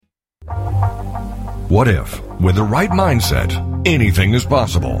What if, with the right mindset, anything is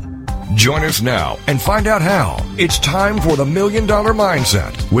possible? Join us now and find out how. It's time for the $1 Million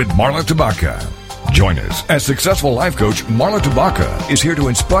Mindset with Marla Tabaka. Join us as successful life coach Marla Tabaka is here to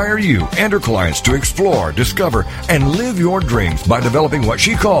inspire you and her clients to explore, discover, and live your dreams by developing what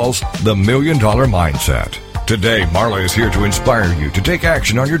she calls the $1 Million Mindset. Today, Marla is here to inspire you to take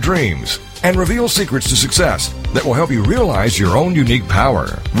action on your dreams and reveal secrets to success that will help you realize your own unique power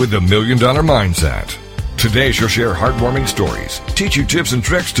with the $1 Million Mindset. Today, she'll share heartwarming stories, teach you tips and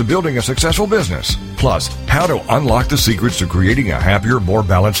tricks to building a successful business, plus how to unlock the secrets to creating a happier, more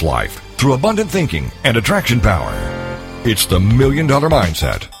balanced life through abundant thinking and attraction power. It's the $1 Million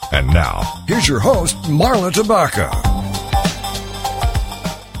Mindset. And now, here's your host, Marla Tabaka.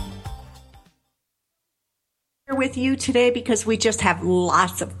 With you today because we just have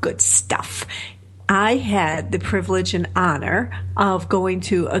lots of good stuff. I had the privilege and honor of going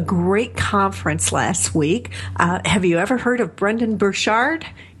to a great conference last week. Have you ever heard of Brendon Burchard?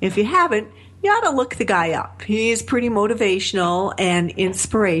 If you haven't, you ought to look the guy up. He's pretty motivational and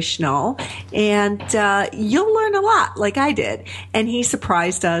inspirational, and you'll learn a lot like I did. And he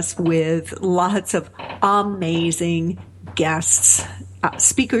surprised us with lots of amazing guests.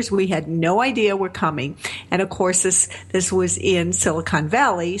 Speakers we had no idea were coming. And of course, this was in Silicon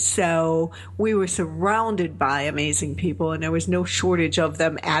Valley, so we were surrounded by amazing people, and there was no shortage of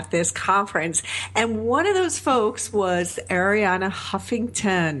them at this conference. And one of those folks was Arianna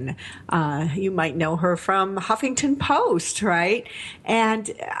Huffington. You might know her from Huffington Post, right? And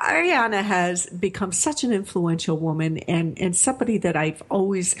Arianna has become such an influential woman and somebody that I've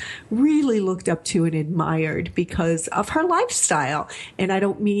always really looked up to and admired because of her lifestyle. And I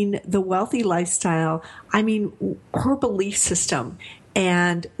don't mean the wealthy lifestyle. I mean her belief system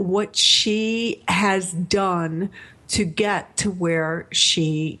and what she has done to get to where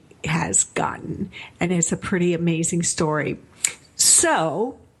she has gotten. And it's a pretty amazing story.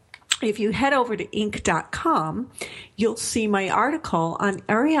 So if you head over to Inc.com, you'll see my article on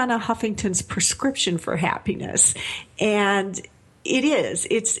Arianna Huffington's prescription for happiness. And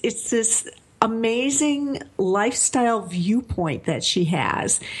it's this amazing lifestyle viewpoint that she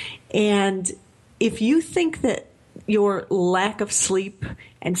has. And if you think that your lack of sleep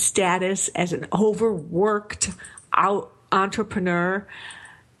and status as an overworked entrepreneur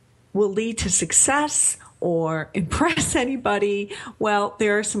will lead to success or impress anybody, well,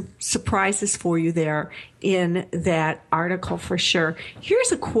 there are some surprises for you there in that article for sure.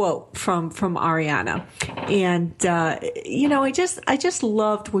 Here's a quote from Arianna. And, I just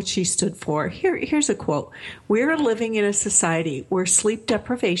loved what she stood for. Here's a quote. We're living in a society where sleep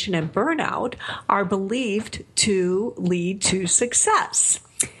deprivation and burnout are believed to lead to success.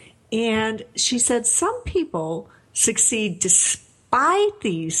 And she said some people succeed despite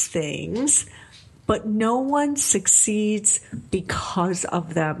these things, but no one succeeds because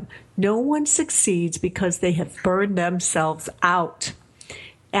of them. No one succeeds because they have burned themselves out.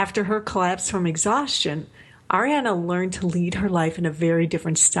 After her collapse from exhaustion, Arianna learned to lead her life in a very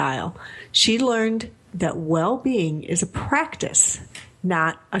different style. She learned that well-being is a practice,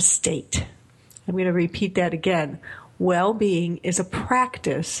 not a state. I'm going to repeat that again. Well-being is a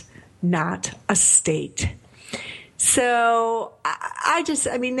practice, not a state. So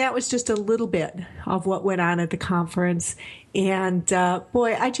that was just a little bit of what went on at the conference. And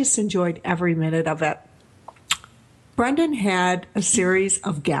boy, I just enjoyed every minute of it. Brendon had a series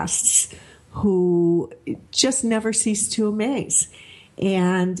of guests who just never ceased to amaze.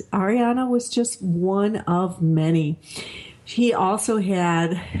 And Arianna was just one of many. He also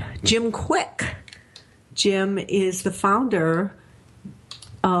had Jim Kwik. Jim is the founder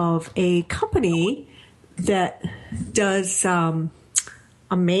of a company that does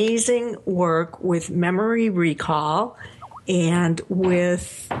amazing work with memory recall and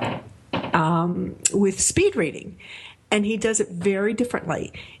with speed reading. And he does it very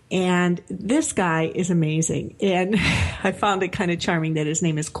differently. And this guy is amazing. And I found it kind of charming that his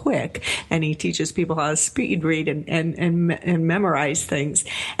name is Kwik, and he teaches people how to speed read and memorize things.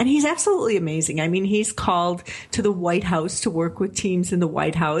 And he's absolutely amazing. I mean, he's called to the White House to work with teams in the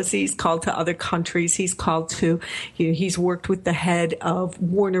White House. He's called to other countries. He's called to, he's worked with the head of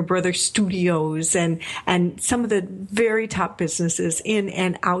Warner Brothers Studios and some of the very top businesses in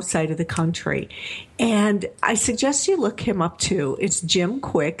and outside of the country. And I suggest you look him up too. It's Jim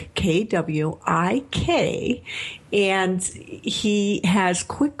Kwik, Kwik, and he has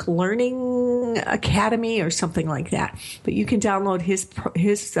Kwik Learning Academy or something like that. But you can download his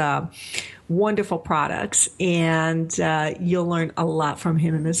wonderful products, and you'll learn a lot from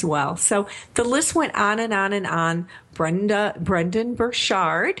him as well. So the list went on and on and on. Brendon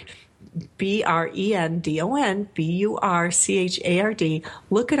Burchard BRENDON, BURCHARD.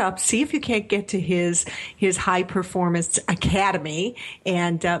 Look it up. See if you can't get to his High Performance Academy,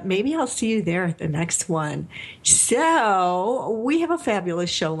 and maybe I'll see you there at the next one. So we have a fabulous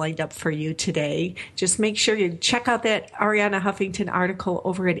show lined up for you today. Just make sure you check out that Arianna Huffington article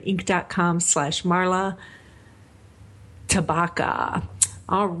over at Inc.com/Marla Tabaka.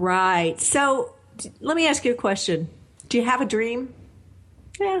 All right. So let me ask you a question. Do you have a dream?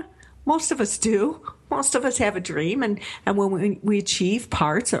 Yeah. Most of us do. Most of us have a dream, and when we achieve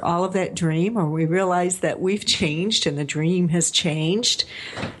parts or all of that dream, or we realize that we've changed and the dream has changed,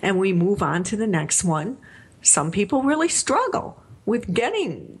 and we move on to the next one, some people really struggle with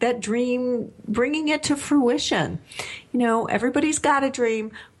getting that dream, bringing it to fruition. Everybody's got a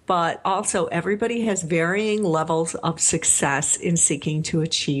dream, but also everybody has varying levels of success in seeking to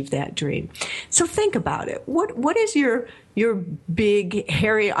achieve that dream. So think about it. What is your big,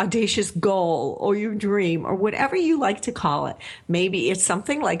 hairy, audacious goal or your dream or whatever you like to call it? Maybe it's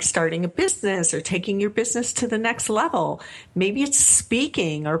something like starting a business or taking your business to the next level. Maybe it's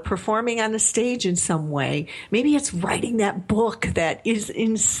speaking or performing on the stage in some way. Maybe it's writing that book that is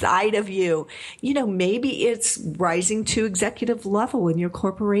inside of you. Maybe it's rising to executive level in your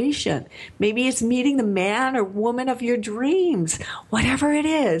corporation. Maybe it's meeting the man or woman of your dreams. Whatever it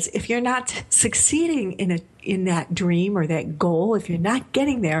is, if you're not succeeding in that dream or that goal, if you're not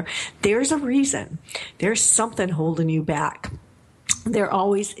getting there, there's a reason. There's something holding you back. There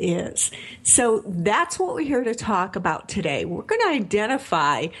always is. So that's what we're here to talk about today. We're going to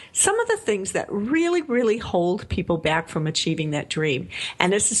identify some of the things that really, really hold people back from achieving that dream.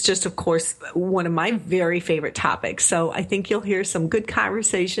 And this is just, of course, one of my very favorite topics. So I think you'll hear some good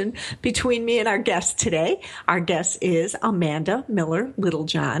conversation between me and our guest today. Our guest is Amanda Miller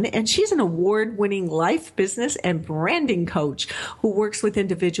Littlejohn, and she's an award-winning life, business, and branding coach who works with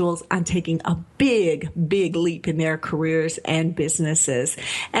individuals on taking a big, big leap in their careers and business.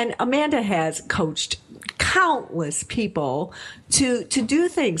 And Amanda has coached countless people to do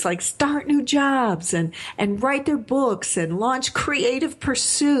things like start new jobs and write their books and launch creative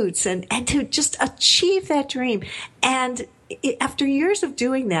pursuits and to just achieve that dream. And after years of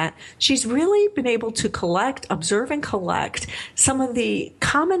doing that, she's really been able to observe and collect some of the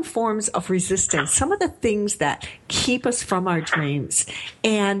common forms of resistance, some of the things that keep us from our dreams.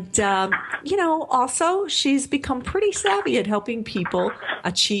 And, also she's become pretty savvy at helping people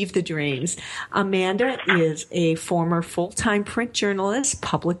achieve the dreams. Amanda is a former full-time print journalist,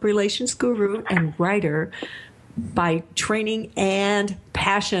 public relations guru, and writer by training and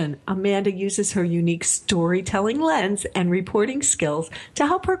passion. Amanda uses her unique storytelling lens and reporting skills to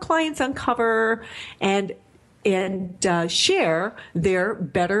help her clients uncover and share their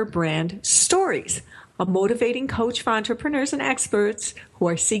better brand stories. A motivating coach for entrepreneurs and experts who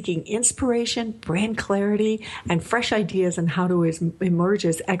are seeking inspiration, brand clarity, and fresh ideas on how to emerge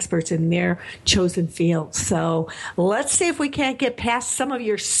as experts in their chosen field. So let's see if we can't get past some of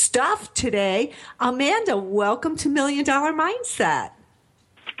your stuff today. Amanda, welcome to $1 Million Mindset.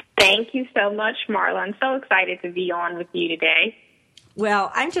 Thank you so much, Marla. I'm so excited to be on with you today.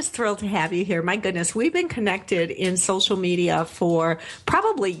 Well, I'm just thrilled to have you here. My goodness, we've been connected in social media for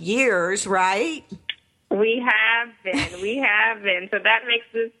probably years, right? We have been. So that makes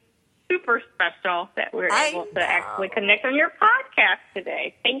this super special that we're able to actually connect on your podcast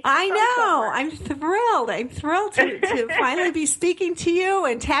today. Thank you. I know. I'm thrilled. I'm thrilled to finally be speaking to you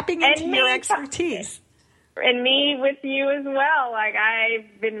and tapping into your expertise. And me with you as well. Like,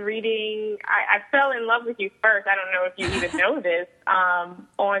 I've been reading, I fell in love with you first. I don't know if you even know this,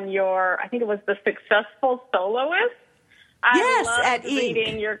 on your, I think it was The Successful Soloist. Yes, at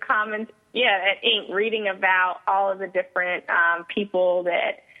reading Inc. your comments. Yeah, at Inc., reading about all of the different people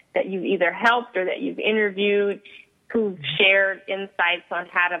that you've either helped or that you've interviewed who've shared insights on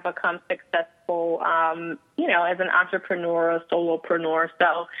how to become successful, as an entrepreneur or solopreneur.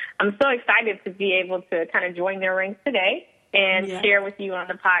 So I'm so excited to be able to kind of join their ranks today and share with you on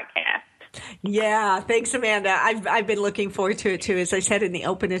the podcast. Yeah, thanks, Amanda. I've been looking forward to it too. As I said in the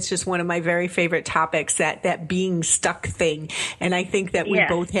open, it's just one of my very favorite topics, that being stuck thing. And I think that we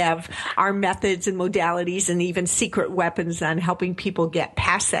both have our methods and modalities and even secret weapons on helping people get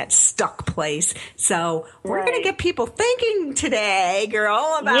past that stuck place. So we're going to get people thinking today,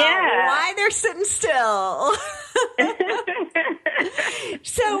 girl, about why they're sitting still.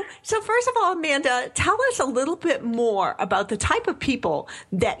 So first of all, Amanda, tell us a little bit more about the type of people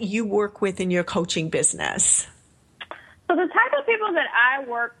that you work with in your coaching business. So the type of people that I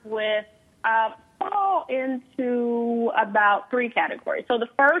work with fall into about three categories. So the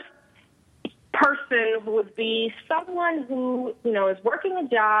first person would be someone who, is working a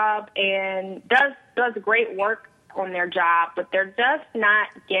job and does great work on their job, but they're just not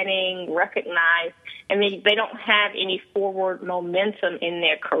getting recognized, and they don't have any forward momentum in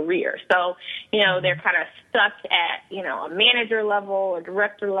their career. So, they're kind of stuck at, a manager level or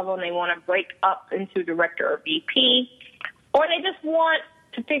director level, and they want to break up into director or VP, or they just want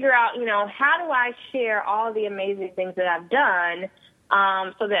to figure out, how do I share all the amazing things that I've done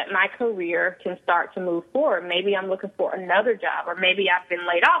so that my career can start to move forward. Maybe I'm looking for another job, or maybe I've been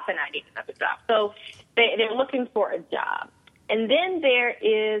laid off and I need another job. So they're looking for a job. And then there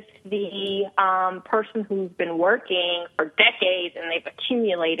is the person who's been working for decades and they've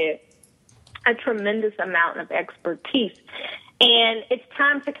accumulated a tremendous amount of expertise. And it's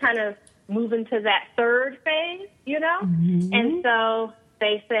time to kind of move into that third phase, Mm-hmm. And so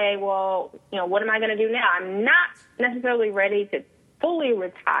they say, well, what am I going to do now? I'm not necessarily ready to fully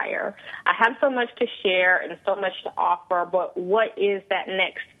retire. I have so much to share and so much to offer, but what is that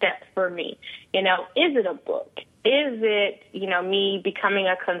next step for me? Is it a book? Is it, me becoming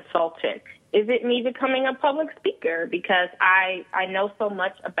a consultant? Is it me becoming a public speaker? Because I know so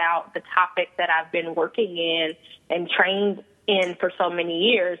much about the topic that I've been working in and trained in for so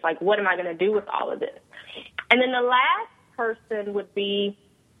many years. Like, what am I going to do with all of this? And then the last person would be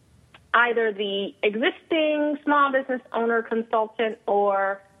either the existing small business owner consultant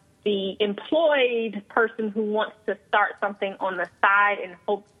or the employed person who wants to start something on the side in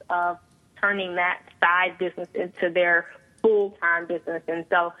hopes of turning that side business into their full-time business. And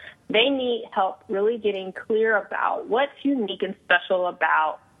so they need help really getting clear about what's unique and special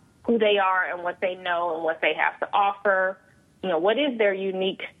about who they are and what they know and what they have to offer. What is their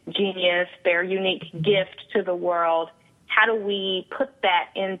unique genius, their unique gift to the world? How do we put that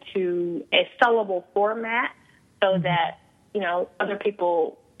into a sellable format so that, other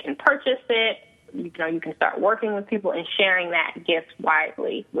people can purchase it? You can start working with people and sharing that gift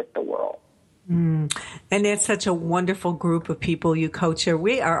widely with the world. And it's such a wonderful group of people you coach here.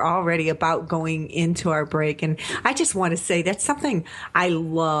 We are already about going into our break. And I just want to say that's something I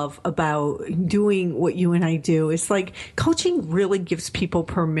love about doing what you and I do. It's like coaching really gives people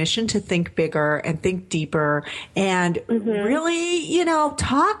permission to think bigger and think deeper and really,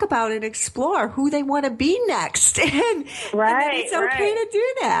 talk about and explore who they want to be next. And it's okay to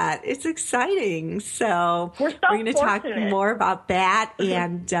do that. It's exciting. So we're going to talk more about that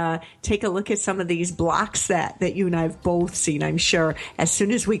and take a look at some of these blocks that you and I have both seen, I'm sure, as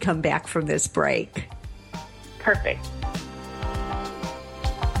soon as we come back from this break. Perfect.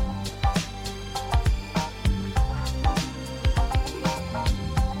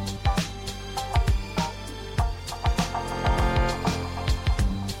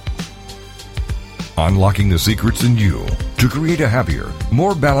 Unlocking the secrets in you to create a happier,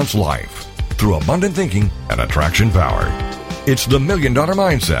 more balanced life through abundant thinking and attraction power. It's the $1 Million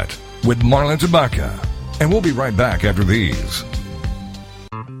Mindset with Marla Tabaka. And we'll be right back after these.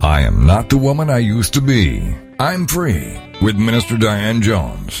 I am not the woman I used to be. I'm free with Minister Diane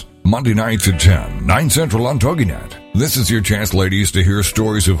Jones. Monday nights at 10, 9 Central on TogiNet. This is your chance, ladies, to hear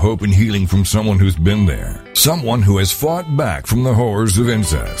stories of hope and healing from someone who's been there. Someone who has fought back from the horrors of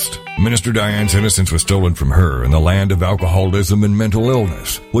incest. Minister Diane's innocence was stolen from her in the land of alcoholism and mental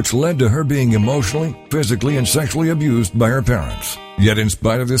illness, which led to her being emotionally, physically, and sexually abused by her parents. Yet in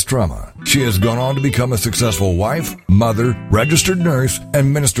spite of this trauma, she has gone on to become a successful wife, mother, registered nurse,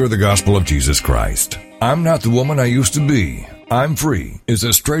 and minister of the gospel of Jesus Christ. I'm not the woman I used to be. I'm Free is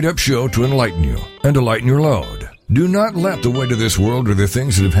a straight-up show to enlighten you and to lighten your load. Do not let the weight of this world or the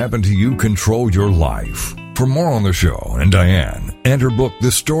things that have happened to you control your life. For more on the show and Diane and her book,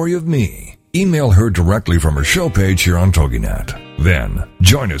 The Story of Me, email her directly from her show page here on TogiNet. Then,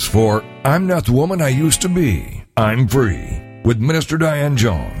 join us for I'm Not the Woman I Used to Be. I'm Free with Minister Diane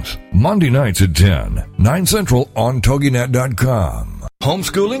Jones. Monday nights at 10, 9 Central on TogiNet.com.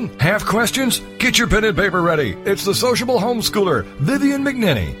 Homeschooling? Have questions? Get your pen and paper ready. It's the sociable homeschooler, Vivian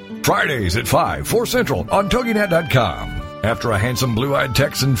McNinney. Fridays at 5, 4 Central on TogiNet.com. After a handsome blue-eyed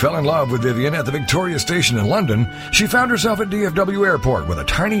Texan fell in love with Vivian at the Victoria Station in London, she found herself at DFW Airport with a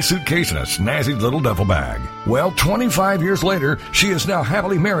tiny suitcase and a snazzy little duffel bag. Well, 25 years later, she is now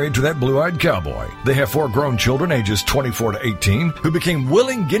happily married to that blue-eyed cowboy. They have 4 grown children, ages 24 to 18, who became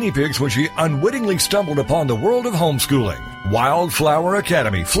willing guinea pigs when she unwittingly stumbled upon the world of homeschooling. Wildflower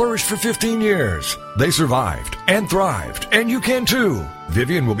Academy flourished for 15 years. They survived and thrived, and you can too.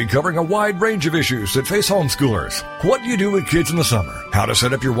 Vivian will be covering a wide range of issues that face homeschoolers. What you do with kids in the summer, how to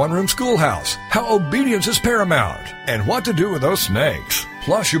set up your one-room schoolhouse, how obedience is paramount, and what to do with those snakes.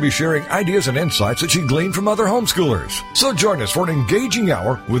 Plus, you'll be sharing ideas and insights that she gleaned from other homeschoolers. So join us for an engaging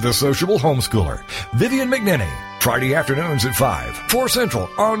hour with the sociable homeschooler, Vivian McNinney, Friday afternoons at 5, 4 Central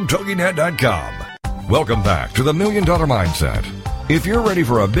on TogiNet.com. Welcome back to the $1 Million Mindset. If you're ready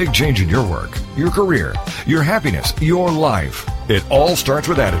for a big change in your work, your career, your happiness, your life, it all starts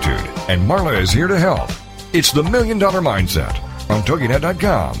with attitude, and Marla is here to help. It's the $1 Million Mindset on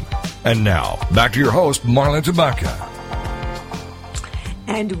TogiNet.com. And now, back to your host, Marla Tabaka.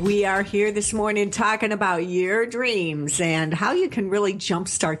 And we are here this morning talking about your dreams and how you can really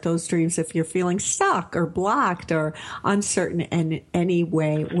jumpstart those dreams if you're feeling stuck or blocked or uncertain in any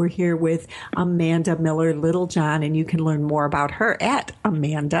way. We're here with Amanda Miller Littlejohn, and you can learn more about her at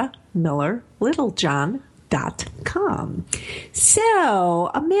AmandaMillerLittlejohn.com. So,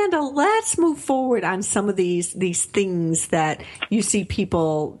 Amanda, let's move forward on some of these things that you see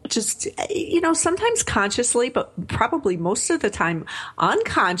people just, sometimes consciously, but probably most of the time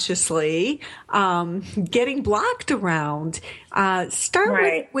unconsciously getting blocked around.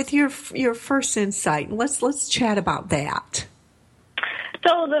 Start with your first insight. Let's chat about that.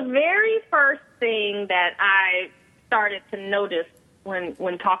 So the very first thing that I started to notice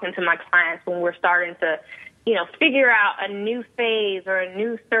when talking to my clients, when we're starting to, figure out a new phase or a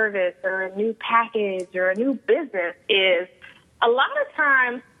new service or a new package or a new business, is a lot of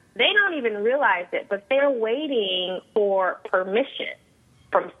times they don't even realize it, but they're waiting for permission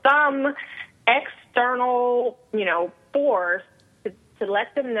from some external, force to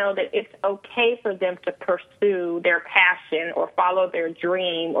let them know that it's okay for them to pursue their passion or follow their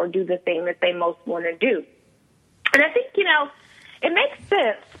dream or do the thing that they most want to do. And I think, it makes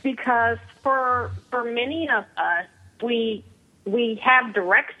sense because for many of us, we have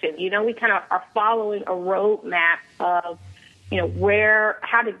direction. We kind of are following a roadmap of,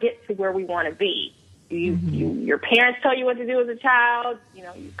 how to get to where we want to be. Your parents tell you what to do as a child. You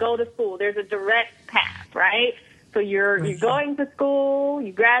go to school. There's a direct path, right? So you're going to school,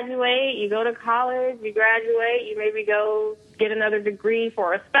 you graduate, you go to college, you graduate, you maybe go get another degree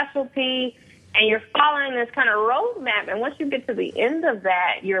for a specialty. And you're following this kind of roadmap. And once you get to the end of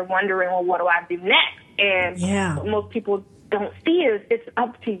that, you're wondering, well, what do I do next? And what most people don't see is it's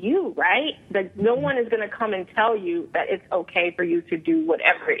up to you, right? That no one is going to come and tell you that it's okay for you to do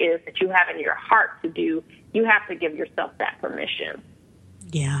whatever it is that you have in your heart to do. You have to give yourself that permission.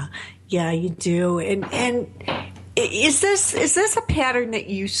 Yeah, you do. And is this a pattern that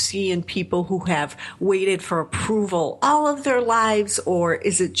you see in people who have waited for approval all of their lives, or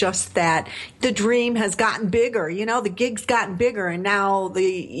is it just that the dream has gotten bigger? The gig's gotten bigger, and now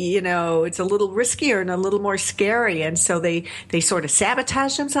it's a little riskier and a little more scary, and so they sort of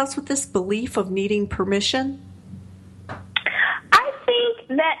sabotage themselves with this belief of needing permission? I think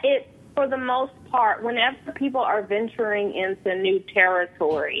that it's, for the most part, whenever people are venturing into new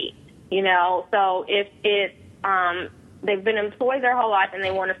territory, so if it's they've been employed their whole life and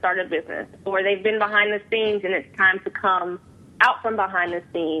they want to start a business, or they've been behind the scenes and it's time to come out from behind the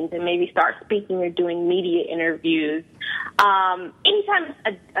scenes and maybe start speaking or doing media interviews. Anytime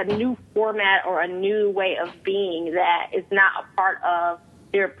it's a new format or a new way of being that is not a part of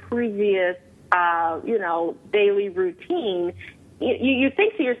their previous, daily routine, you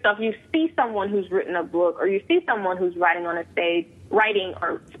think to yourself, you see someone who's written a book, or you see someone who's writing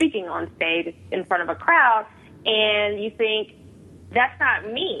or speaking on stage in front of a crowd, and you think, that's not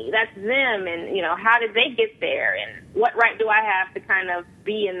me, that's them, and, how did they get there, and what right do I have to kind of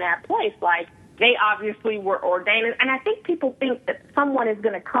be in that place? Like, they obviously were ordained, and I think people think that someone is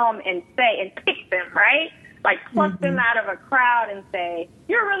going to come and say, and pick them, right? Like, pluck them out of a crowd and say,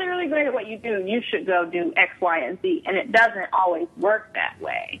 you're really, really great at what you do, you should go do X, Y, and Z, and it doesn't always work that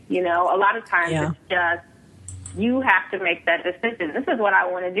way. A lot of times it's just, you have to make that decision. This is what I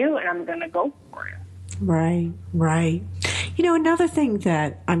want to do, and I'm going to go for it. Right. Another thing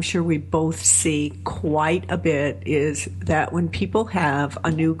that I'm sure we both see quite a bit is that when people have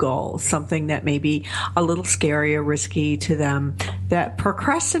a new goal, something that may be a little scary or risky to them, that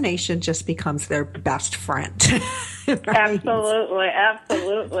procrastination just becomes their best friend. Right? Absolutely.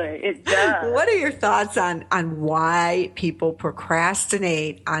 It does. What are your thoughts on why people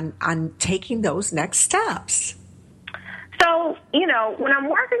procrastinate on taking those next steps? So, when I'm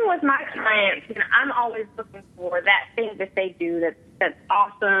working with my clients, I'm always looking for that thing that they do that's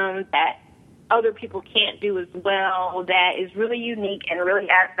awesome, that other people can't do as well, that is really unique and really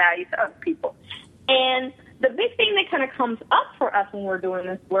adds value to other people. And the big thing that kind of comes up for us when we're doing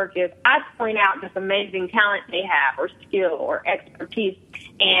this work is I point out this amazing talent they have, or skill, or expertise,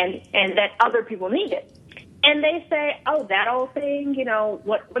 and that other people need it. And they say, oh, that old thing,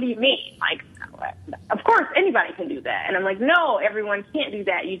 what do you mean? Like, of course anybody can do that. And I'm like, no, everyone can't do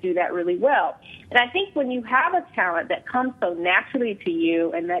that. You do that really well. And I think when you have a talent that comes so naturally to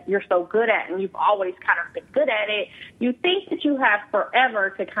you and that you're so good at, and you've always kind of been good at it, you think that you have forever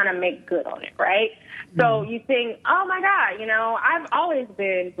to kind of make good on it, right? So you think, oh my God, I've always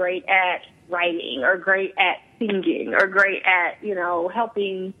been great at writing or great at singing or great at,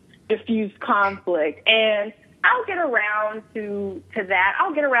 helping diffuse conflict. And I'll get around to that.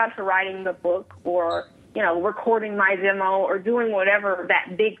 I'll get around to writing the book or, recording my demo or doing whatever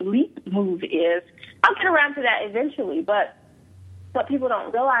that big leap move is. I'll get around to that eventually. But what people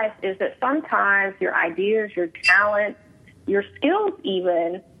don't realize is that sometimes your ideas, your talents, your skills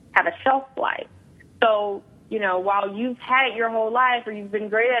even have a shelf life. So, while you've had it your whole life or you've been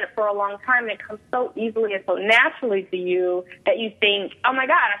great at it for a long time, and it comes so easily and so naturally to you that you think, oh, my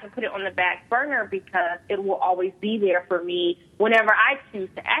God, I can put it on the back burner because it will always be there for me whenever I choose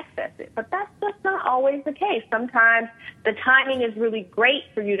to access it. But that's just not always the case. Sometimes the timing is really great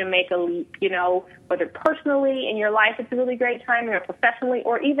for you to make a leap, whether personally in your life it's a really great timing or professionally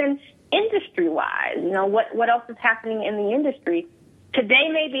or even industry-wise. What else is happening in the industry? Today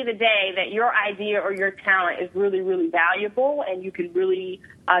may be the day that your idea or your talent is really, really valuable and you can really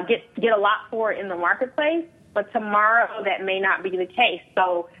get a lot for it in the marketplace, but tomorrow that may not be the case.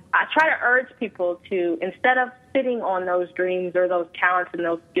 So I try to urge people to, instead of sitting on those dreams or those talents and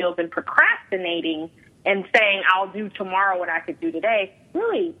those skills and procrastinating and saying, I'll do tomorrow what I could do today,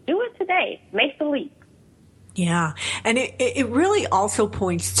 really do it today. Make the leap. Yeah. And it really also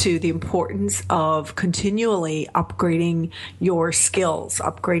points to the importance of continually upgrading your skills,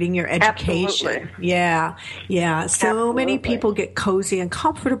 upgrading your education. Absolutely. Yeah. Yeah. So Absolutely. Many people get cozy and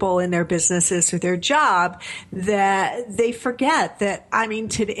comfortable in their businesses or their job that they forget that, in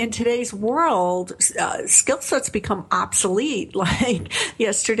today's world, skill sets become obsolete like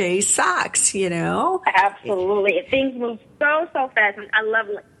yesterday's socks, Absolutely. Things move so fast. And I love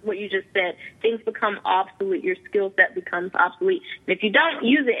what you just said. Things become obsolete. Your skill set becomes obsolete. And if you don't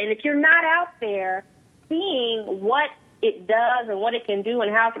use it, and if you're not out there seeing what it does and what it can do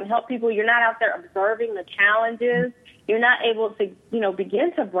and how it can help people, you're not out there observing the challenges, you're not able to,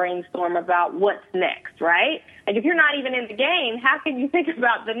 begin to brainstorm about what's next, right? Like if you're not even in the game, how can you think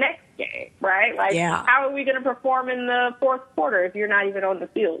about the next game, right? Like How are we going to perform in the fourth quarter if you're not even on the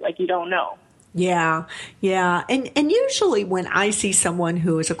field? Like you don't know. Yeah, yeah. And usually when I see someone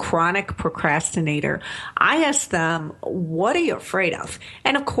who is a chronic procrastinator, I ask them, what are you afraid of?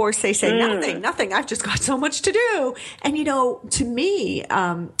 And of course they say, nothing. I've just got so much to do. And, to me,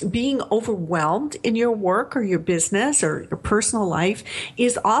 being overwhelmed in your work or your business or your personal life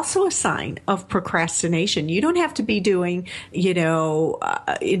is also a sign of procrastination. You don't have to be doing, intentional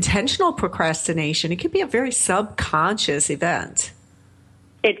procrastination. It can be a very subconscious event.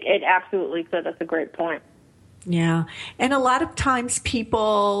 It absolutely could. That's a great point. Yeah. And a lot of times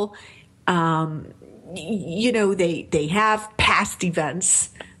people, they have past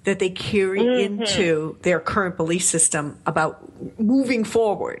events that they carry into their current belief system about moving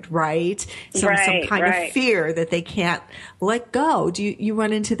forward, right? Some kind of fear that they can't let go. Do you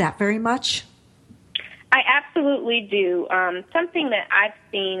run into that very much? I absolutely do. Something that I've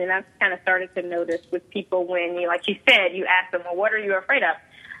seen and I've kind of started to notice with people when, like you said, you ask them, well, what are you afraid of?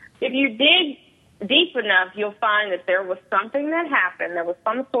 If you dig deep enough, you'll find that there was something that happened. There was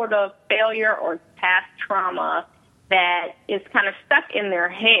some sort of failure or past trauma that is kind of stuck in their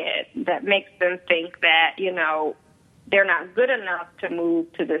head that makes them think that, they're not good enough to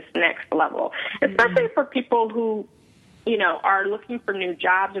move to this next level, especially for people who, are looking for new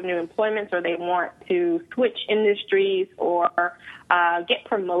jobs or new employments, or they want to switch industries or get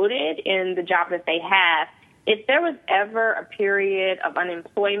promoted in the job that they have. If there was ever a period of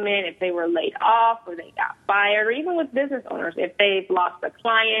unemployment, if they were laid off or they got fired, or even with business owners, if they've lost a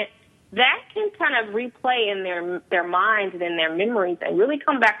client, that can kind of replay in their minds and in their memories and really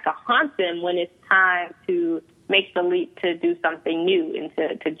come back to haunt them when it's time to make the leap to do something new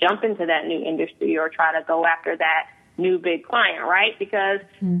and to jump into that new industry or try to go after that new big client, right? Because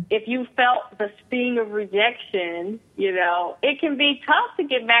if you felt the sting of rejection, it can be tough to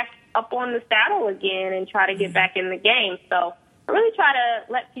get back up on the saddle again and try to get back in the game. So I really try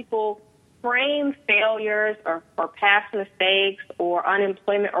to let people frame failures or past mistakes or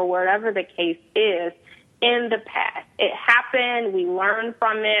unemployment or whatever the case is in the past. It happened. We learned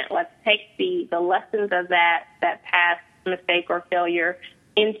from it. Let's take the lessons of that past mistake or failure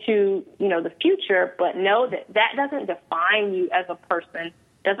into, the future, but know that doesn't define you as a person,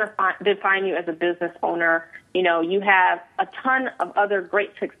 doesn't define you as a business owner. You have a ton of other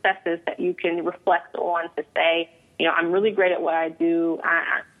great successes that you can reflect on to say, I'm really great at what I do.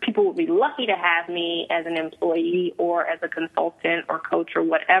 people would be lucky to have me as an employee or as a consultant or coach or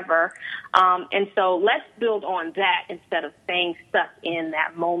whatever. And so let's build on that instead of staying stuck in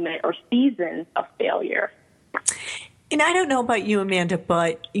that moment or season of failure. And I don't know about you, Amanda,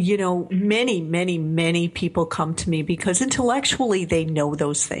 but, many people come to me because intellectually they know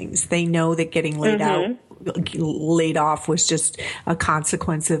those things. They know that getting laid off was just a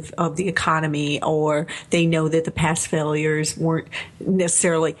consequence of the economy, or they know that the past failures weren't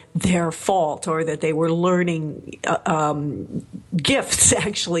necessarily their fault, or that they were learning gifts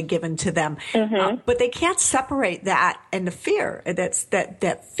actually given to them. But they can't separate that and the fear.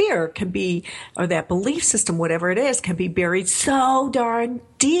 That fear can be, or that belief system, whatever it is, can be buried so darn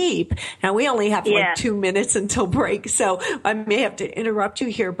deep. Now, we only have 2 minutes until break, so I may have to interrupt you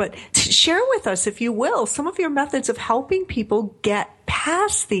here, but share with us, if you will, some of your methods of helping people get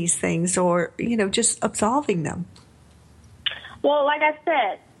past these things, or, just absolving them. Well, like I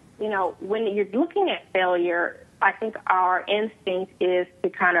said, when you're looking at failure, I think our instinct is to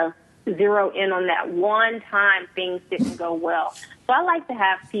kind of zero in on that one time things didn't go well. So I like to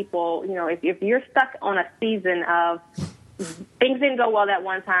have people, if you're stuck on a season of things didn't go well that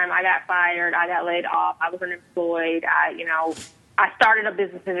one time, I got fired, I got laid off, I was unemployed, I started a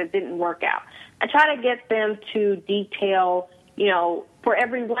business and it didn't work out. I try to get them to detail, for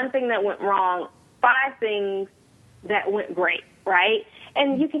every one thing that went wrong, 5 things that went great, right?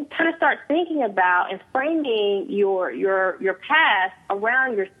 And you can kind of start thinking about and framing your past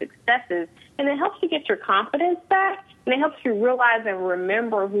around your successes, and it helps you get your confidence back, and it helps you realize and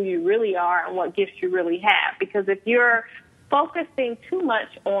remember who you really are and what gifts you really have. Because if you're focusing too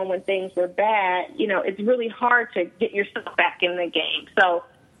much on when things were bad, it's really hard to get yourself back in the game. So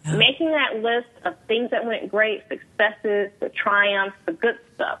making that list of things that went great, successes, the triumphs, the good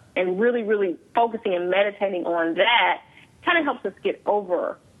stuff, and really, really focusing and meditating on that kind of helps us get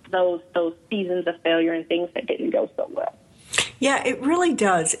over those seasons of failure and things that didn't go so well. Yeah, it really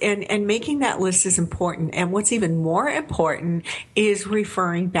does. And making that list is important. And what's even more important is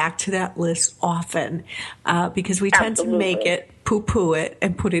referring back to that list often, because we tend to make it, poo-poo it,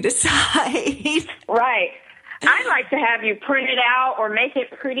 and put it aside. Right. I'd like to have you print it out or make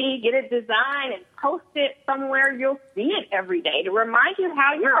it pretty, get it designed, and post it somewhere you'll see it every day to remind you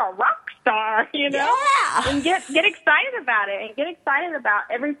how you're a rock star, Yeah. And get excited about it, and get excited about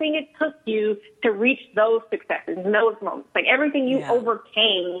everything it took you to reach those successes, those moments, like everything you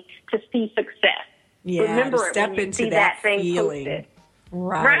overcame to see success. Yeah, remember to step it when you into see that thing feeling. posted.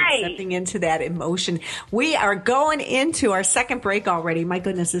 Right, stepping into that emotion. We are going into our second break already. My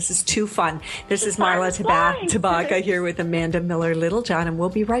goodness, this is too fun. This is Marla Tabaka here with Amanda Miller Littlejohn, and we'll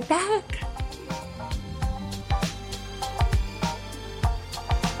be right back.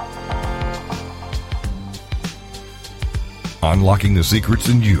 Unlocking the secrets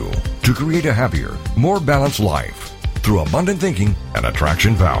in you to create a happier, more balanced life through abundant thinking and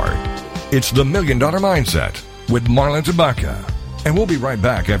attraction power. It's the $1 Million Mindset with Marla Tabaka. And we'll be right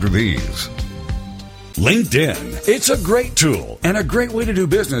back after these. LinkedIn. It's a great tool and a great way to do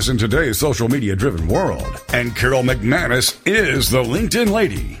business in today's social media driven world. And Carol McManus is the LinkedIn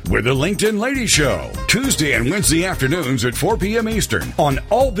Lady with the LinkedIn Lady Show. Tuesday and Wednesday afternoons at 4 p.m. Eastern on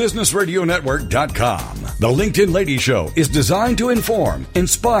allbusinessradionetwork.com. The LinkedIn Lady Show is designed to inform,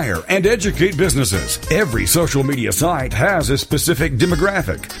 inspire, and educate businesses. Every social media site has a specific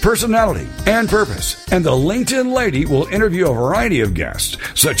demographic, personality, and purpose. And the LinkedIn Lady will interview a variety of guests,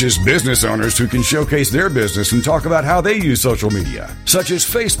 such as business owners who can showcase their business and talk about how they use social media, such as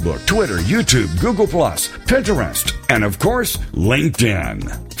Facebook, Twitter, YouTube, Google+, Pinterest, and of course,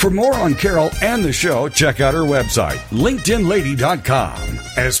 LinkedIn. For more on Carol and the show, check out her website, LinkedInLady.com.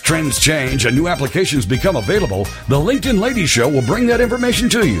 As trends change and new applications become available, the LinkedIn Lady Show will bring that information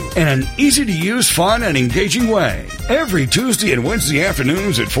to you in an easy-to-use, fun, and engaging way. Every Tuesday and Wednesday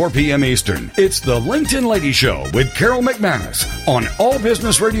afternoons at 4 p.m. Eastern, it's the LinkedIn Lady Show with Carol McManus on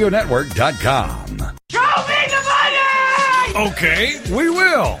allbusinessradionetwork.com. Show me the money! Okay, we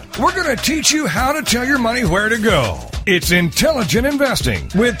will. We're going to teach you how to tell your money where to go. It's Intelligent Investing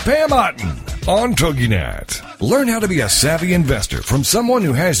with Pam Otten on TogiNet. Learn how to be a savvy investor from someone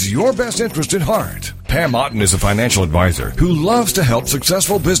who has your best interest at heart. Pam Otten is a financial advisor who loves to help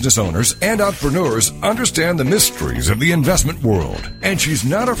successful business owners and entrepreneurs understand the mysteries of the investment world, and she's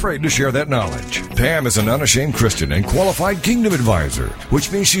not afraid to share that knowledge. Pam is an unashamed Christian and qualified kingdom advisor,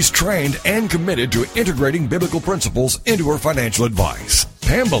 which means she's trained and committed to integrating biblical principles into her financial advice.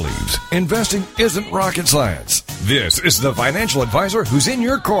 Pam believes investing isn't rocket science. This is the financial advisor who's in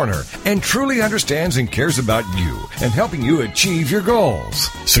your corner and truly understands and cares about you and helping you achieve your goals.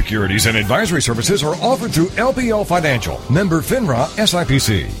 Securities and advisory services are offered through LPL Financial, member FINRA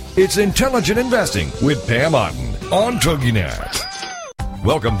SIPC. It's Intelligent Investing with Pam Otten on TogiNet.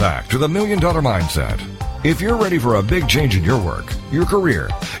 Welcome back to the $1 Million Mindset. If you're ready for a big change in your work, your career,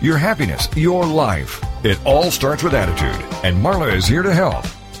 your happiness, your life, it all starts with attitude, and Marla is here to help.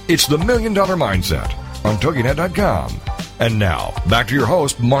 It's the $1 Million Mindset on TogiNet.com. And now, back to your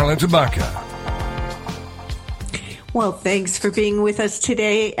host, Marla Tabaka. Well, thanks for being with us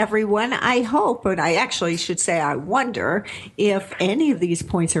today, everyone. I hope, but I actually should say I wonder if any of these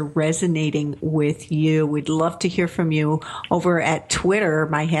points are resonating with you. We'd love to hear from you over at Twitter.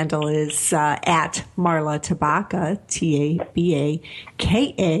 My handle is at Marla Tabaka, Tabaka.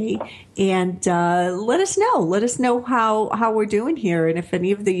 And let us know. Let us know how we're doing here, and if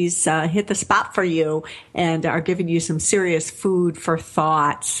any of these hit the spot for you and are giving you some serious food for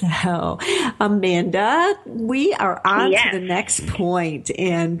thought. So, Amanda, we are on to the next point,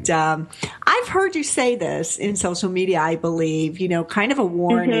 and I've heard you say this in social media, I believe, kind of a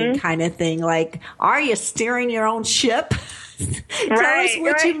warning kind of thing, like, are you steering your own ship? Tell us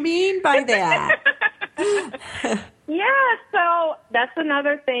what you mean by that. Yeah, so that's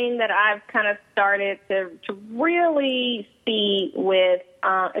another thing that I've kind of started to really see with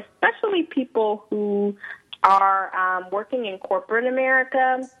especially people who are working in corporate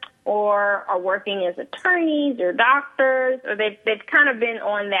America or are working as attorneys or doctors, or they've kind of been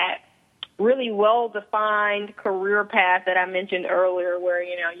on that really well-defined career path that I mentioned earlier where,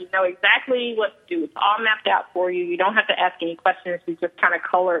 you know exactly what to do. It's all mapped out for you. You don't have to ask any questions. You just kind of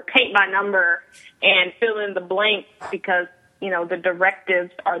paint by number and fill in the blanks because, the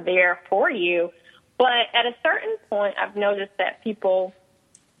directives are there for you. But at a certain point, I've noticed that people,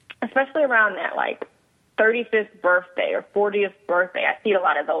 especially around that, 35th birthday or 40th birthday, I see a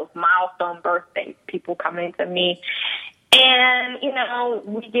lot of those milestone birthdays, people coming to me. And,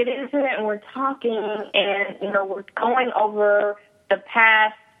 we get into it and we're talking and, we're going over the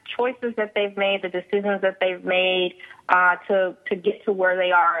past choices that they've made, the decisions that they've made to get to where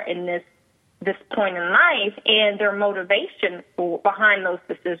they are in this point in life and their motivation behind those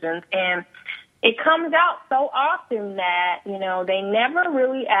decisions. And it comes out so often that, they never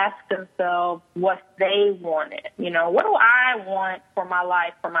really ask themselves what they wanted. What do I want for my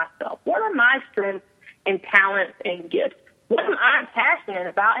life, for myself? What are my strengths and talents and gifts? What am I passionate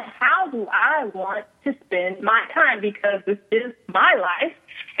about, and how do I want to spend my time? Because this is my life,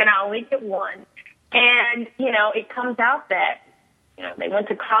 and I only get one. And, it comes out that, they went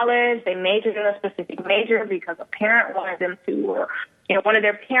to college, they majored in a specific major because a parent wanted them to, or, one of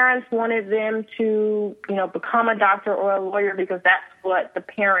their parents wanted them to, become a doctor or a lawyer because that's what the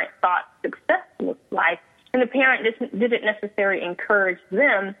parent thought success looked like. And the parent didn't necessarily encourage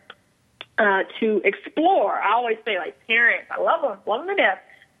them to explore. I always say, parents, I love them to death,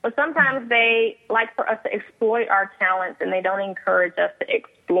 but sometimes they like for us to exploit our talents and they don't encourage us to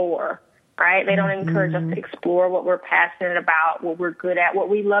explore, right? They don't encourage us to explore what we're passionate about, what we're good at, what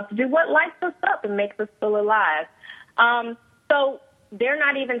we love to do, what lights us up and makes us feel alive. So they're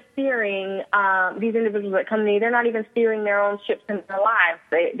not even steering, these individuals that come to me, they're not even steering their own ships in their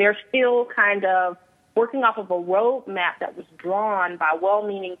lives. They're still kind of working off of a roadmap that was drawn by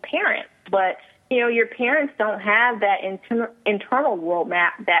well-meaning parents. But, your parents don't have that internal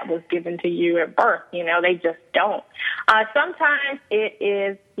roadmap that was given to you at birth. They just don't. Sometimes it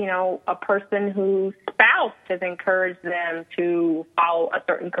is, a person whose spouse has encouraged them to follow a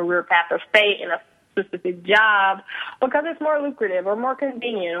certain career path or stay in a specific job because it's more lucrative or more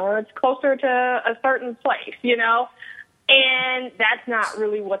convenient or it's closer to a certain place, And that's not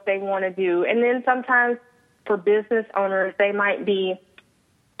really what they want to do. And then sometimes for business owners, they might be,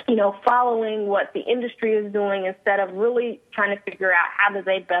 following what the industry is doing instead of really trying to figure out how do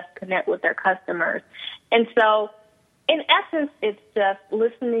they best connect with their customers. And so, in essence, it's just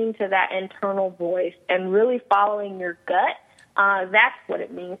listening to that internal voice and really following your gut. That's what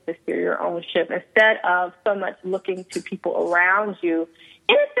it means to steer your own ship instead of so much looking to people around you,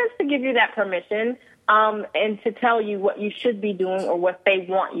 in a sense, to give you that permission. And to tell you what you should be doing or what they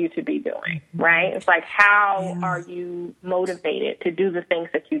want you to be doing, right? It's like, how are you motivated to do the things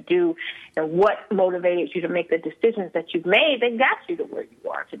that you do, and what motivated you to make the decisions that you've made that got you to where you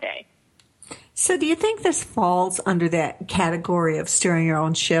are today? So do you think this falls under that category of steering your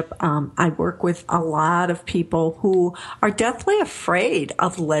own ship? I work with a lot of people who are deathly afraid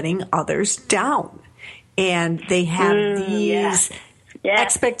of letting others down, and they have these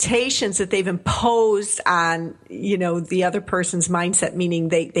expectations that they've imposed on, the other person's mindset, meaning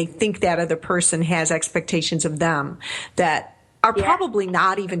they think that other person has expectations of them that are probably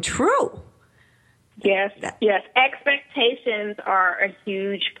not even true. Yes, yes. Expectations are a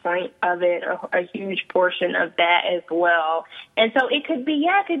huge point of it, a huge portion of that as well. And so it could be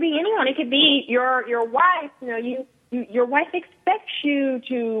anyone. It could be your wife. Your wife expects you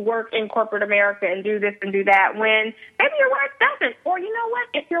to work in corporate America and do this and do that when maybe your wife doesn't. Or you know what?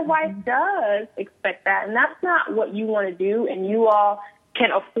 If your wife does expect that and that's not what you want to do and you all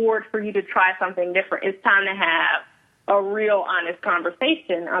can afford for you to try something different, it's time to have a real honest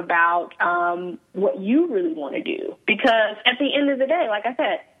conversation about what you really want to do. Because at the end of the day, like I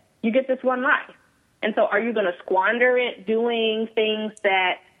said, you get this one life. And so are you going to squander it doing things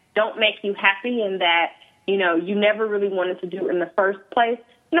that don't make you happy and that, you never really wanted to do in the first place?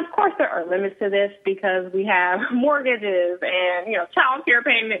 And of course there are limits to this because we have mortgages and, child care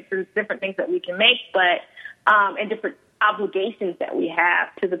payments and different things that we can make, but and different obligations that we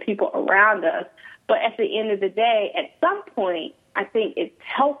have to the people around us. But at the end of the day, at some point, I think it's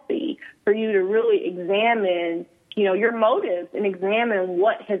healthy for you to really examine, your motives and examine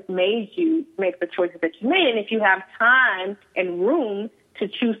what has made you make the choices that you made. And if you have time and room to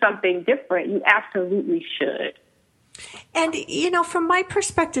choose something different, you absolutely should. And, from my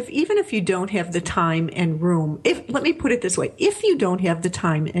perspective, even if you don't have the time and room, let me put it this way, if you don't have the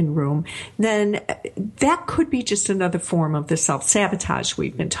time and room, then that could be just another form of the self-sabotage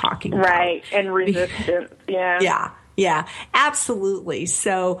we've been talking about. Right, and resistance, yeah. Yeah, absolutely.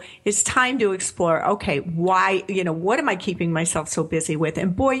 So it's time to explore, okay, why, what am I keeping myself so busy with?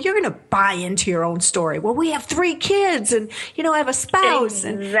 And boy, you're going to buy into your own story. Well, we have 3 kids and, I have a spouse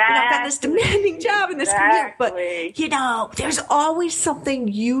and I've got this demanding job and this commute. But, there's always something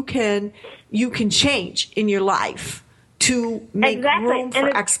you can change in your life to make room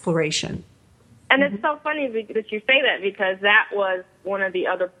for exploration. And it's so funny that you say that because that was one of the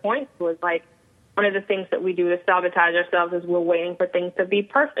other points was like, one of the things that we do to sabotage ourselves is we're waiting for things to be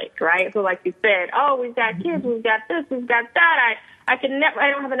perfect, right? So like you said, we've got kids, we've got this, we've got that. I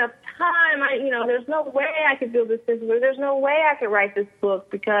don't have enough time. There's no way I could build this business. There's no way I could write this book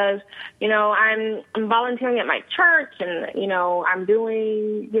because, I'm volunteering at my church and, I'm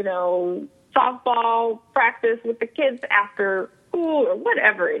doing, softball practice with the kids after school or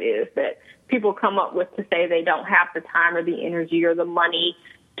whatever it is that people come up with to say they don't have the time or the energy or the money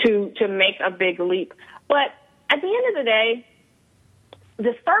to make a big leap. But at the end of the day,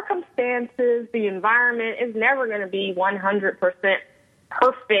 the circumstances, the environment is never going to be 100%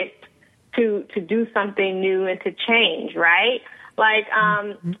 perfect to do something new and to change, right? Like,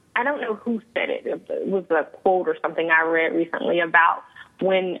 I don't know who said it. It was a quote or something I read recently about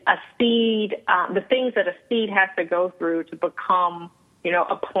when a seed, the things that a seed has to go through to become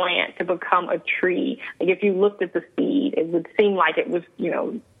a plant, to become a tree. Like if you looked at the seed, it would seem like it was,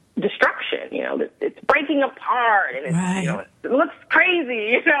 destruction, it's breaking apart and it's, it looks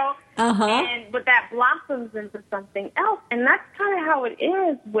crazy, but that blossoms into something else. And that's kind of how it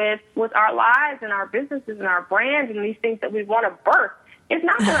is with our lives and our businesses and our brands and these things that we want to birth. It's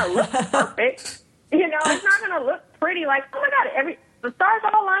not going to look perfect. It's not going to look pretty like, oh my God, the stars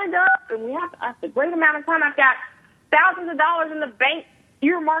all lined up and we have a great amount of time. I've got thousands of dollars in the bank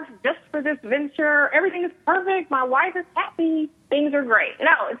earmarked just for this venture. Everything is perfect. My wife is happy. Things are great.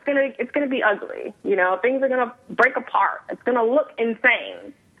 No, it's gonna be ugly. Things are gonna break apart. It's gonna look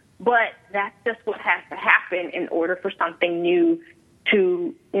insane. But that's just what has to happen in order for something new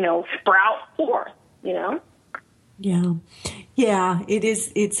to, sprout forth, Yeah, it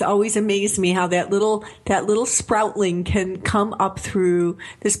is. It's always amazed me how that little sproutling can come up through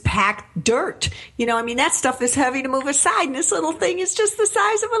this packed dirt. That stuff is heavy to move aside, and this little thing is just the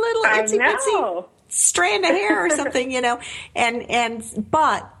size of a little itsy-bitsy strand of hair or something,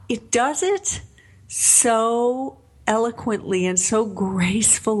 but it does it so eloquently and so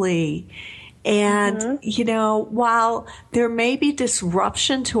gracefully. And, while there may be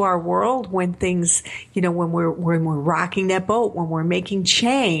disruption to our world when things, when we're rocking that boat, when we're making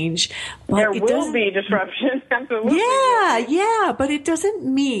change. But there will be disruption. Absolutely. Yeah. But it doesn't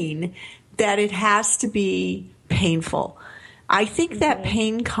mean that it has to be painful. I think that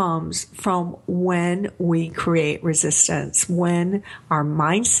pain comes from when we create resistance, when our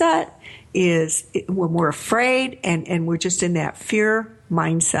mindset is, when we're afraid and we're just in that fear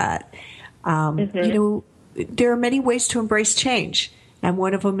mindset. There are many ways to embrace change. And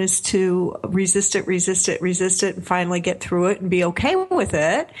one of them is to resist it, and finally get through it and be okay with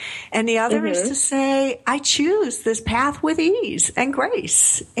it. And the other is to say, I choose this path with ease and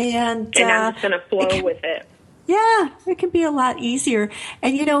grace. And I'm just going to flow with it. Yeah, it can be a lot easier.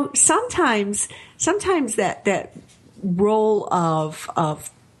 And, sometimes that role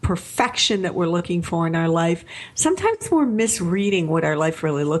of perfection that we're looking for in our life, sometimes we're misreading what our life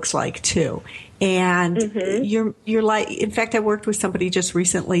really looks like too. And you're like, in fact, I worked with somebody just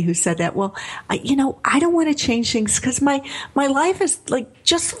recently who said that, well, I don't want to change things because my life is like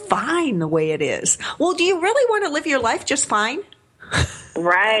just fine the way it is. Well, do you really want to live your life just fine?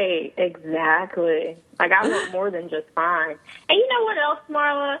 Right, exactly. Like, I want more than just fine. And you know what else,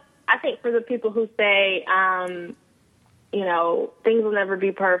 Marla? I think for the people who say, things will never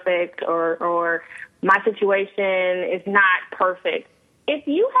be perfect or my situation is not perfect. If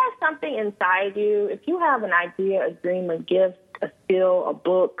you have something inside you, if you have an idea, a dream, a gift, a skill, a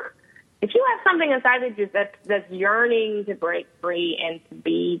book, if you have something inside of you that's yearning to break free and to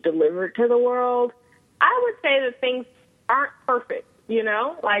be delivered to the world, I would say that things aren't perfect,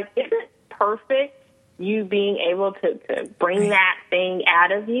 Like, isn't perfect you being able to bring that thing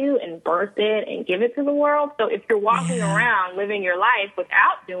out of you and birth it and give it to the world? So if you're walking around living your life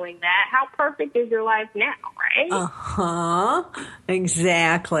without doing that, how perfect is your life now, right?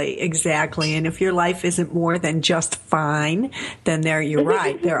 Exactly. And if your life isn't more than just fine, then you're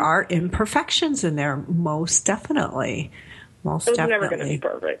right. There are imperfections in there, most definitely. It's never going to be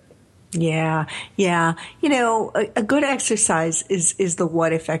perfect. Yeah. A good exercise is the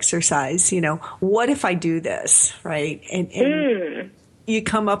what if exercise. What if I do this, right? And you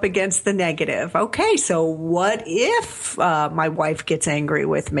come up against the negative. Okay, so what if my wife gets angry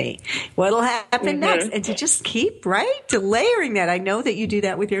with me? What'll happen next? And to just keep, to layering that. I know that you do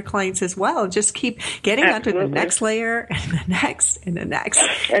that with your clients as well. Just keep getting onto the next layer and the next and the next.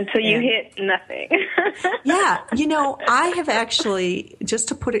 Until you hit nothing. I have actually, just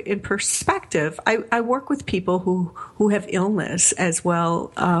to put it in perspective, I work with people who have illness as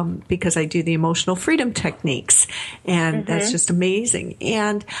well because I do the emotional freedom techniques. And that's just amazing.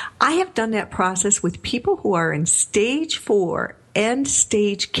 And I have done that process with people who are in stage 4 end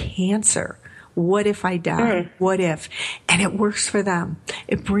stage cancer. What if I die? What if? And it works for them.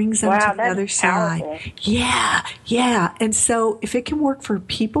 It brings them to the other side. Powerful. Yeah. And so if it can work for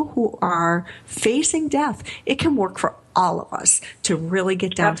people who are facing death, it can work for all of us to really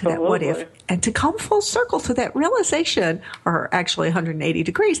get down to that what if and to come full circle to that realization, or actually 180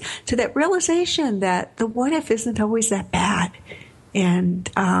 degrees, to that realization that the what if isn't always that bad. And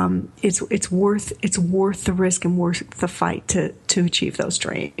it's worth the risk and worth the fight to achieve those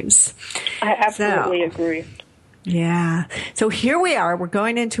dreams. I absolutely agree. Yeah. So here we are. We're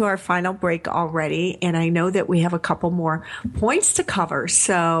going into our final break already, and I know that we have a couple more points to cover.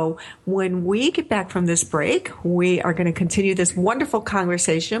 So when we get back from this break, we are going to continue this wonderful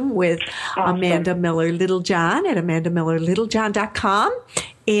conversation with Amanda Miller-Littlejohn at AmandaMillerLittlejohn.com.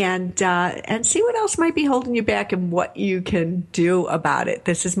 And see what else might be holding you back and what you can do about it.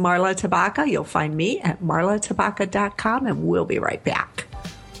 This is Marla Tabaka. You'll find me at marlatabaka.com, and we'll be right back.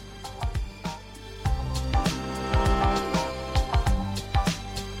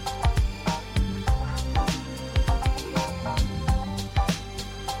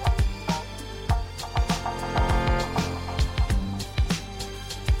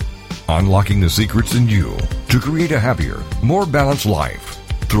 Unlocking the secrets in you to create a happier, more balanced life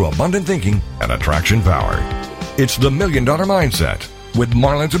through abundant thinking and attraction power. It's the $1 Million Mindset with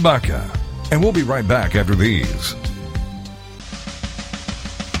Marla Tabaka. And we'll be right back after these.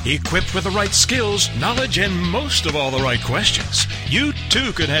 Equipped with the right skills, knowledge, and most of all the right questions, you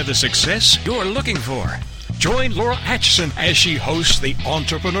too could have the success you're looking for. Join Laura Atchison as she hosts the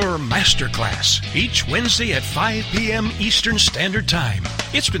Entrepreneur Masterclass each Wednesday at 5 p.m. Eastern Standard Time.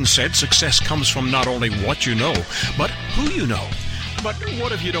 It's been said success comes from not only what you know, but who you know. But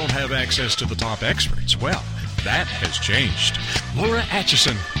what if you don't have access to the top experts? Well, that has changed. Laura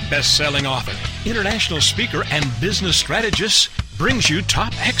Atchison, best-selling author, international speaker, and business strategist, brings you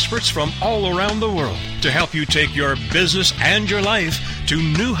top experts from all around the world to help you take your business and your life to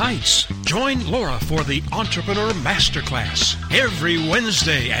new heights. Join Laura for the Entrepreneur Masterclass every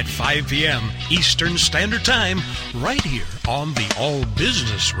Wednesday at 5 p.m. Eastern Standard Time, right here on the All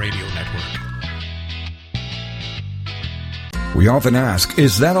Business Radio Network. We often ask,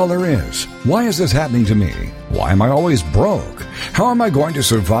 is that all there is? Why is this happening to me? Why am I always broke? How am I going to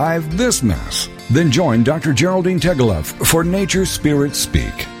survive this mess? Then join Dr. Geraldine Tegeloff for Nature Spirit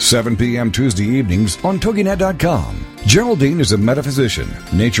Speak, 7 p.m. Tuesday evenings on TogiNet.com. Geraldine is a metaphysician,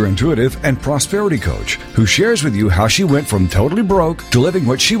 nature intuitive, and prosperity coach who shares with you how she went from totally broke to living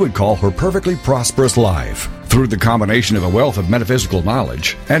what she would call her perfectly prosperous life. Through the combination of a wealth of metaphysical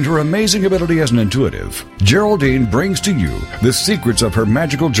knowledge and her amazing ability as an intuitive, Geraldine brings to you the secrets of her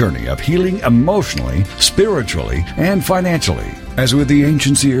magical journey of healing emotionally, spiritually, and financially. As with the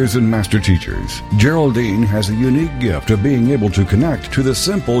ancient seers and master teachers, Geraldine has a unique gift of being able to connect to the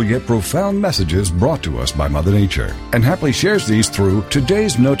simple yet profound messages brought to us by Mother Nature, and happily shares these through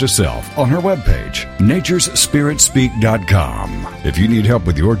today's note to self on her webpage, naturespiritspeak.com. If you need help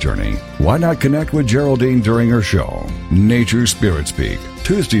with your journey, why not connect with Geraldine during her show, Nature Spirit Speak,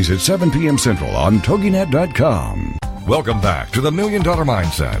 Tuesdays at 7 p.m. Central on TogiNet.com. Welcome back to the $1 Million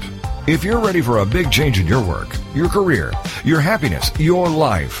Mindset. If you're ready for a big change in your work, your career, your happiness, your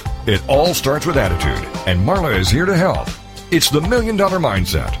life, it all starts with attitude, and Marla is here to help. It's the $1 Million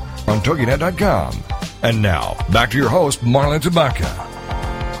Mindset on TogiNet.com. And now, back to your host, Marla Tabaka.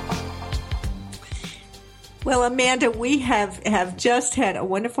 Well, Amanda, we have just had a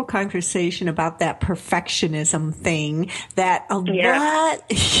wonderful conversation about that perfectionism thing that a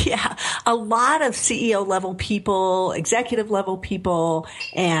lot of CEO level people, executive level people,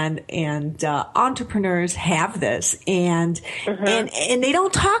 and entrepreneurs have this, and they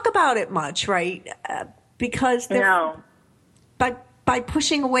don't talk about it much, right? Because by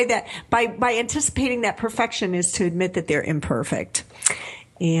pushing away that, by anticipating that perfection is to admit that they're imperfect.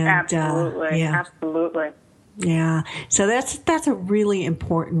 And absolutely. Yeah, so that's a really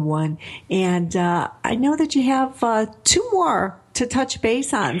important one, and I know that you have two more to touch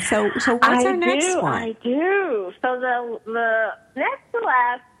base on. So what's our next one? I do. So the next to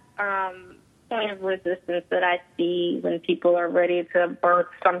last point of resistance that I see when people are ready to birth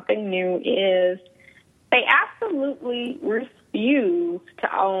something new is they absolutely refuse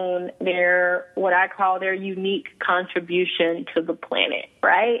to own what I call their unique contribution to the planet,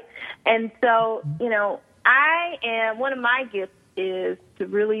 right? And so, one of my gifts is to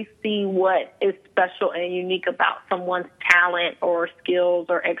really see what is special and unique about someone's talent or skills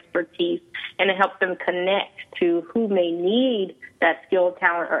or expertise, and to help them connect to who may need that skill,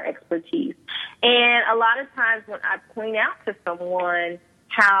 talent, or expertise. And a lot of times when I point out to someone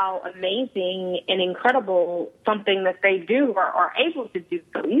how amazing and incredible something that they do or are able to do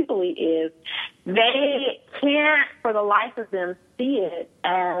so easily is, they can't for the life of them see it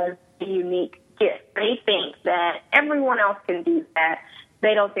as a unique gift. They think that everyone else can do that.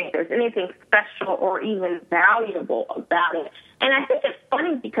 They don't think there's anything special or even valuable about it. And I think it's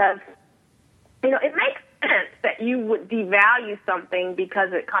funny because, it makes sense that you would devalue something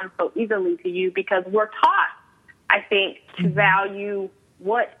because it comes so easily to you, because we're taught, I think, to value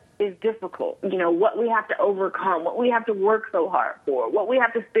what is difficult, what we have to overcome, what we have to work so hard for, what we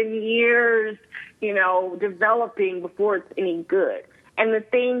have to spend years, developing before it's any good. And the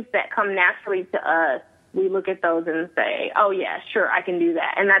things that come naturally to us, we look at those and say, oh, yeah, sure, I can do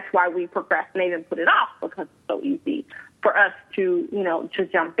that. And that's why we procrastinate and put it off, because it's so easy for us to, to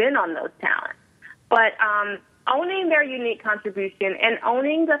jump in on those talents. But owning their unique contribution and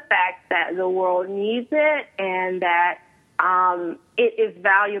owning the fact that the world needs it and that it is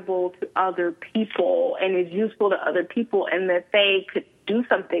valuable to other people and is useful to other people, and that they could do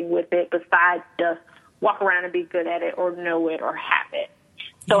something with it besides just walk around and be good at it or know it or have it.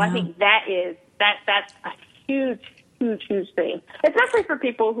 So I think that's a huge, huge, huge thing, especially for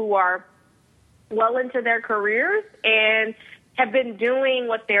people who are well into their careers and have been doing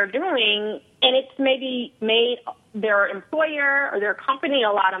what they're doing, and it's maybe made their employer or their company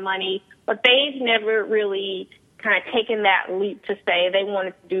a lot of money, but they've never really kind of taken that leap to say they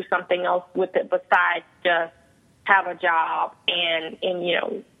wanted to do something else with it besides just have a job and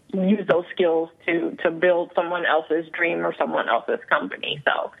use those skills to build someone else's dream or someone else's company.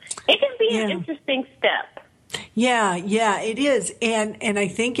 So it can be an interesting step. Yeah, it is. And I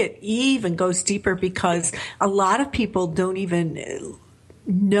think it even goes deeper because a lot of people don't even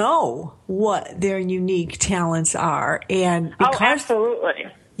know what their unique talents are. And because absolutely.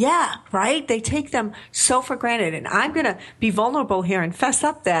 Yeah, right? They take them so for granted. And I'm going to be vulnerable here and fess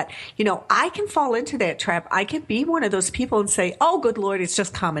up that, I can fall into that trap. I can be one of those people and say, oh, good Lord, it's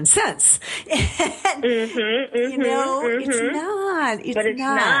just common sense. And, it's not. But it's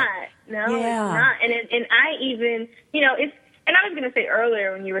not. No, it's not. And I even, and I was going to say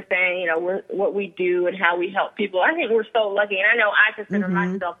earlier when you were saying, what we do and how we help people, I think we're so lucky. And I know I consider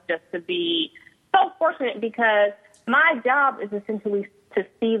myself just to be so fortunate because my job is essentially to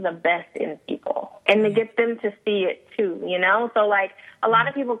see the best in people and to get them to see it too, you know? So like a lot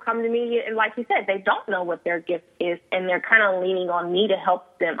of people come to me and like you said, they don't know what their gift is and they're kind of leaning on me to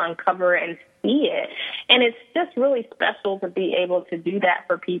help them uncover and see it. And it's just really special to be able to do that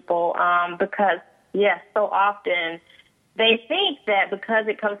for people because, yes, so often they think that because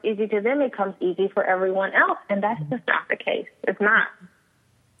it comes easy to them, it comes easy for everyone else. And that's just not the case. It's not.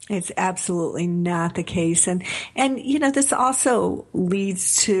 It's absolutely not the case. And you know, this also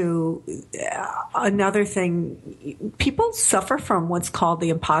leads to another thing. People suffer from what's called the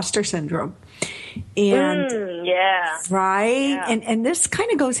imposter syndrome. And yeah. Right? Yeah. And this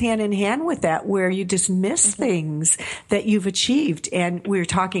kind of goes hand in hand with that, where you dismiss things that you've achieved. And we were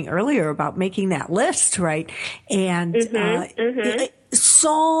talking earlier about making that list, right? And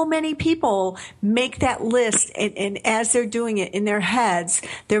so many people make that list, and as they're doing it in their heads,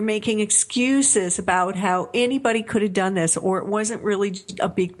 they're making excuses about how anybody could have done this, or it wasn't really a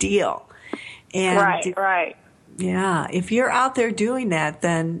big deal. And right. Yeah, if you're out there doing that,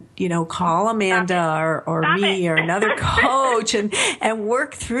 then, you know, call Amanda or me or another coach and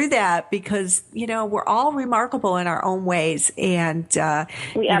work through that, because, you know, we're all remarkable in our own ways. And,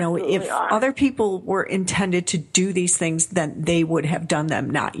 you know, if other people were intended to do these things, then they would have done them,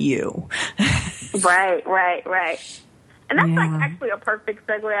 not you. Right. And that's like actually a perfect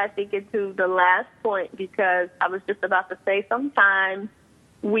segue, I think, into the last point, because I was just about to say sometimes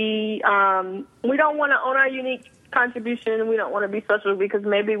we don't want to own our unique contribution, and we don't want to be special because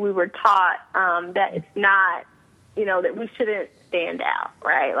maybe we were taught that it's not, you know, that we shouldn't stand out,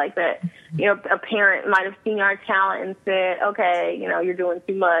 right? Like that, you know, a parent might have seen our talent and said, okay, you know, you're doing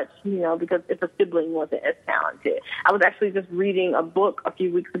too much, you know, because if a sibling wasn't as talented. I was actually just reading a book a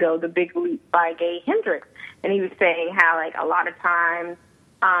few weeks ago, The Big Leap by Gay Hendricks, and he was saying how, like, a lot of times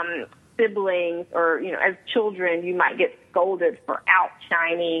siblings, or, you know, as children, you might get scolded for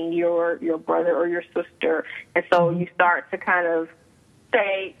outshining your brother or your sister. And so you start to kind of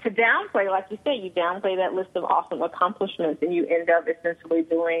say, to downplay, like you say, you downplay that list of awesome accomplishments, and you end up essentially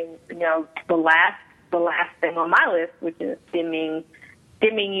doing, you know, the last thing on my list, which is dimming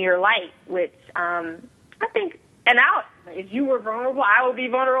your light, which I think, and if you were vulnerable, I would be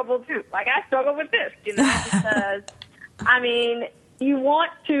vulnerable too. Like, I struggle with this, you know, because, I mean, you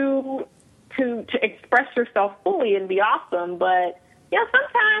want to express yourself fully and be awesome, but you know,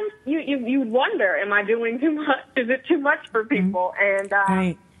 sometimes you wonder, am I doing too much? Is it too much for people? And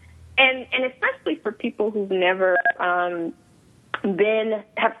and especially for people who've never have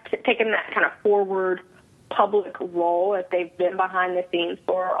taken that kind of forward public role, if they've been behind the scenes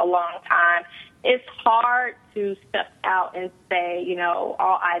for a long time, it's hard to step out and say, you know,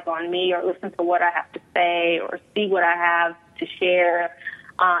 all eyes on me, or listen to what I have to say, or see what I have to share,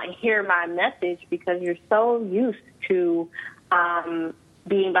 and hear my message, because you're so used to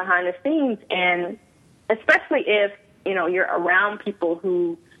being behind the scenes. And especially if, you know, you're around people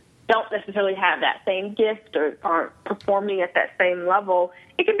who don't necessarily have that same gift or aren't performing at that same level,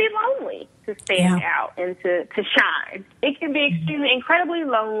 it can be lonely to stand out and to shine. It can be incredibly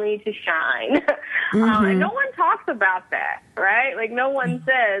lonely to shine. And no one talks about that, right? Like, no one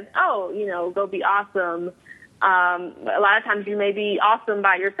says, oh, you know, go be awesome. A lot of times you may be awesome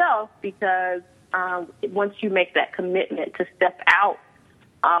by yourself, because once you make that commitment to step out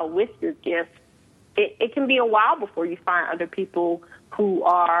with your gift, it can be a while before you find other people who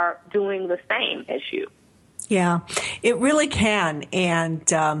are doing the same as you. Yeah, it really can. And,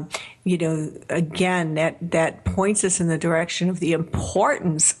 you know, again, that points us in the direction of the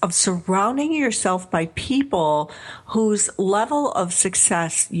importance of surrounding yourself by people whose level of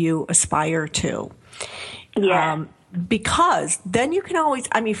success you aspire to. Yeah. Because then you can always,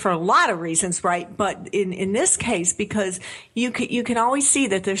 I mean, for a lot of reasons, right? But in this case, because you can always see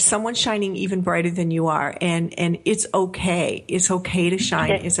that there's someone shining even brighter than you are, and it's okay. It's okay to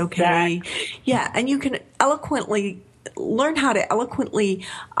shine. It's okay. Yeah. And you can learn how to eloquently,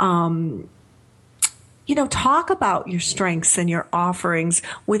 you know, talk about your strengths and your offerings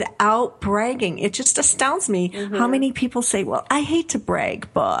without bragging. It just astounds me how many people say, well, I hate to brag,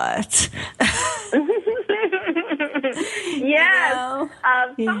 but... Yes.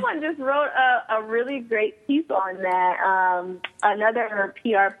 Someone just wrote a really great piece on that. Another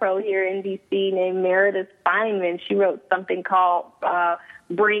PR pro here in D.C. named Meredith Steinman, she wrote something called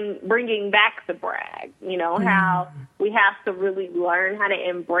Bringing Back the Brag. You know, how we have to really learn how to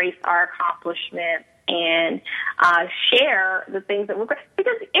embrace our accomplishments and share the things that we're great.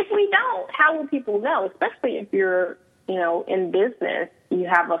 Because if we don't, how will people know? Especially if you're, you know, in business, you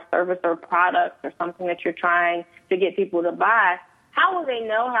have a service or product or something that you're trying to get people to buy. how will they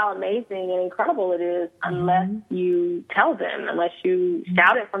know how amazing and incredible it is unless you tell them, unless you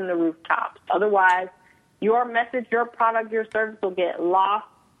shout it from the rooftops? Otherwise, your message, your product, your service will get lost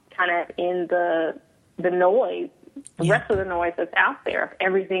kind of in the noise, the rest of the noise that's out there,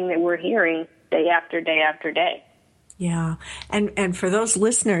 everything that we're hearing day after day after day. Yeah. And for those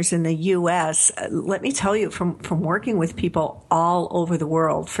listeners in the U.S., let me tell you from working with people all over the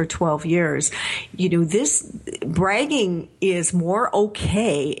world for 12 years, this bragging is more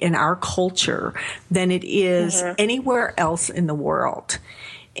okay in our culture than it is anywhere else in the world.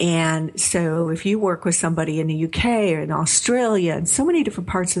 And so if you work with somebody in the UK or in Australia and so many different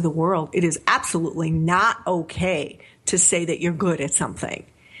parts of the world, it is absolutely not okay to say that you're good at something.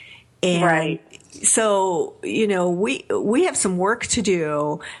 And so, we have some work to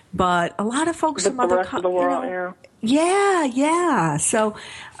do, but a lot of folks from other countries, the world, yeah. So,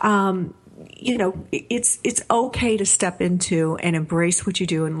 it's okay to step into and embrace what you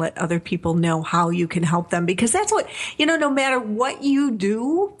do and let other people know how you can help them, because that's what, no matter what you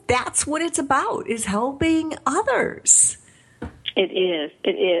do, that's what it's about, is helping others. It is.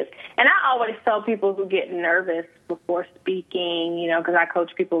 And I always tell people who get nervous before speaking, because I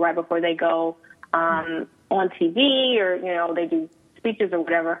coach people right before they go on TV or, they do speeches or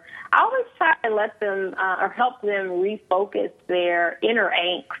whatever. I always try to let them or help them refocus their inner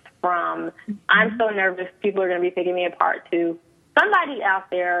angst from, I'm so nervous, people are going to be picking me apart, to somebody out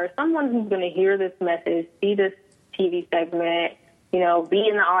there, someone who's going to hear this message, see this TV segment, be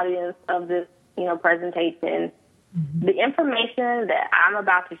in the audience of this, presentation. The information that I'm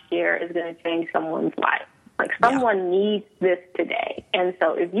about to share is going to change someone's life. Like, someone needs this today. And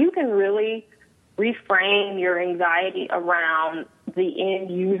so if you can really reframe your anxiety around the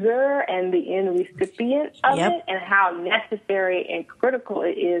end user and the end recipient of it, and how necessary and critical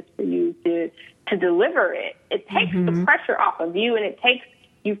it is for you to deliver it, it takes the pressure off of you, and it takes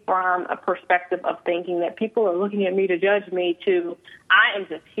you from a perspective of thinking that people are looking at me to judge me, to I am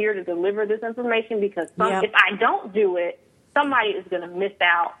just here to deliver this information, because if I don't do it, somebody is going to miss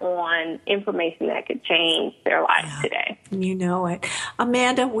out on information that could change their life today. You know it.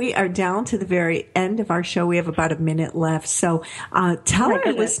 Amanda, we are down to the very end of our show. We have about a minute left. So tell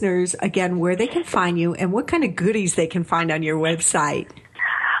our listeners again where they can find you and what kind of goodies they can find on your website.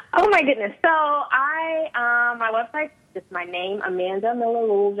 Oh, my goodness. So my website is my name,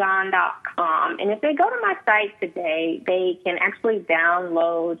 AmandaMillerLittlejohn.com. And if they go to my site today, they can actually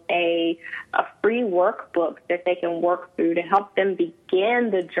download a free workbook that they can work through to help them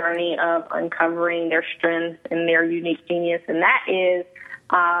begin the journey of uncovering their strengths and their unique genius. And that is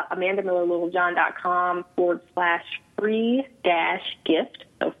AmandaMillerLittlejohn.com/free-gift.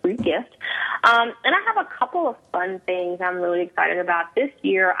 So free gift. And I have a couple of fun things I'm really excited about. This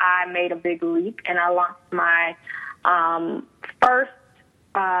year, I made a big leap, and I launched my first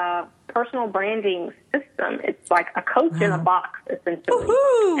personal branding system. It's like a coach in a box, essentially.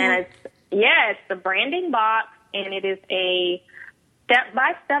 Woo-hoo! And it's the branding box, and it is a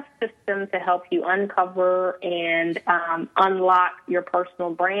step-by-step system to help you uncover and unlock your personal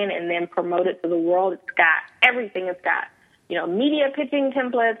brand and then promote it to the world. It's got everything. It's got media pitching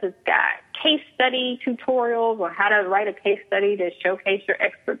templates. It's got case study tutorials on how to write a case study to showcase your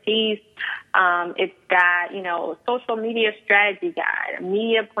expertise. It's got, social media strategy guide, a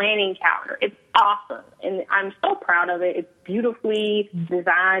media planning calendar. It's awesome. And I'm so proud of it. It's beautifully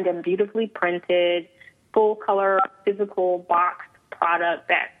designed and beautifully printed, full color, physical boxed product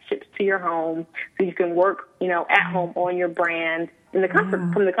that ships to your home, so you can work, at home on your brand in the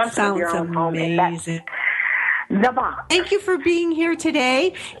comfort, from the comfort of your own home. Amazing. The box. Thank you for being here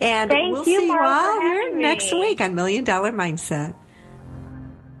today, and we'll see you all here me. Next week on $1 Million Mindset.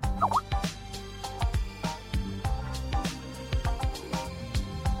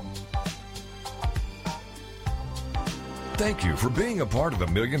 Thank you for being a part of the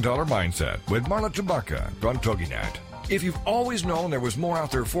 $1 Million Mindset with Marla Tabaka on TogiNet. If you've always known there was more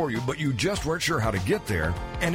out there for you, but you just weren't sure how to get there, and